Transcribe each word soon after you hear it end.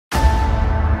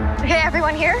Okay,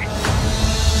 everyone here?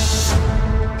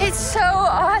 It's so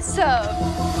awesome.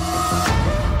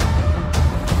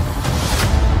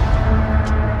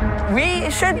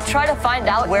 We should try to find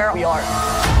out where we are.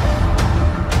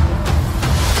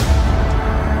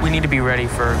 We need to be ready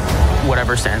for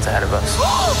whatever stands ahead of us.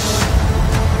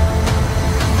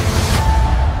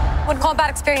 What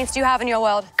combat experience do you have in your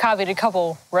world? Copied a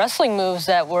couple wrestling moves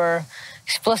that were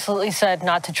explicitly said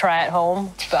not to try at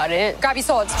home. That's about it. Grab your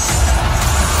swords.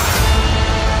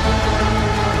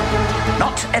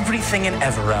 Not everything in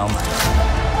Everealm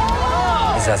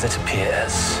is as it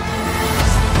appears.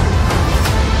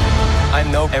 I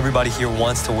know everybody here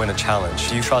wants to win a challenge.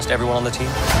 Do you trust everyone on the team?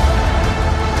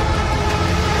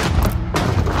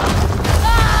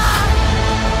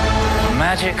 The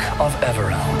magic of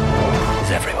Everealm is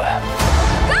everywhere.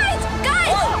 Guys!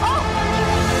 Guys!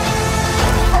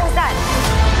 What was that?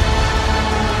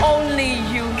 Only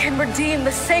you can redeem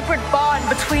the sacred bond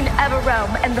between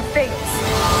Everealm and the Fates.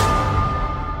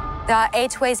 There are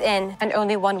 8 ways in and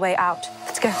only 1 way out.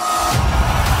 Let's go.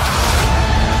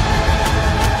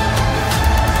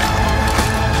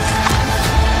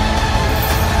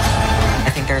 I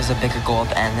think there's a bigger goal at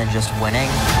the end than just winning.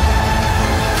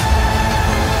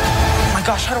 Oh my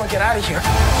gosh, how do I get out of here?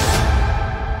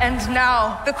 And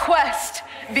now the quest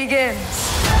begins.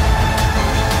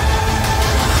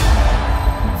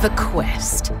 The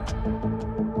quest.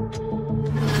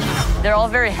 They're all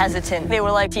very hesitant. They were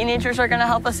like, teenagers are gonna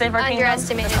help us save our kingdom.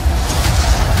 Underestimated.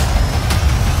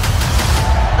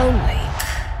 Only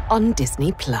on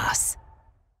Disney+.